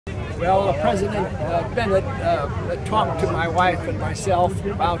Well, President Bennett talked to my wife and myself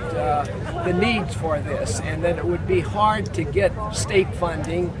about the needs for this, and that it would be hard to get state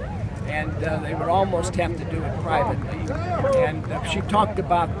funding, and they would almost have to do it privately. And she talked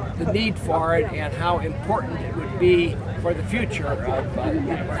about the need for it and how important it would be for the future of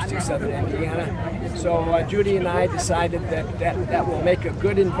University of Southern Indiana. So Judy and I decided that will make a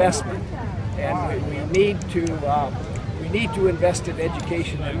good investment, and we need to invest in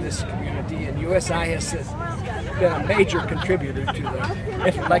education in this community, and USI has been a major contributor to the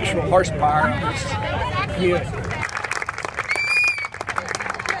intellectual horsepower of this community.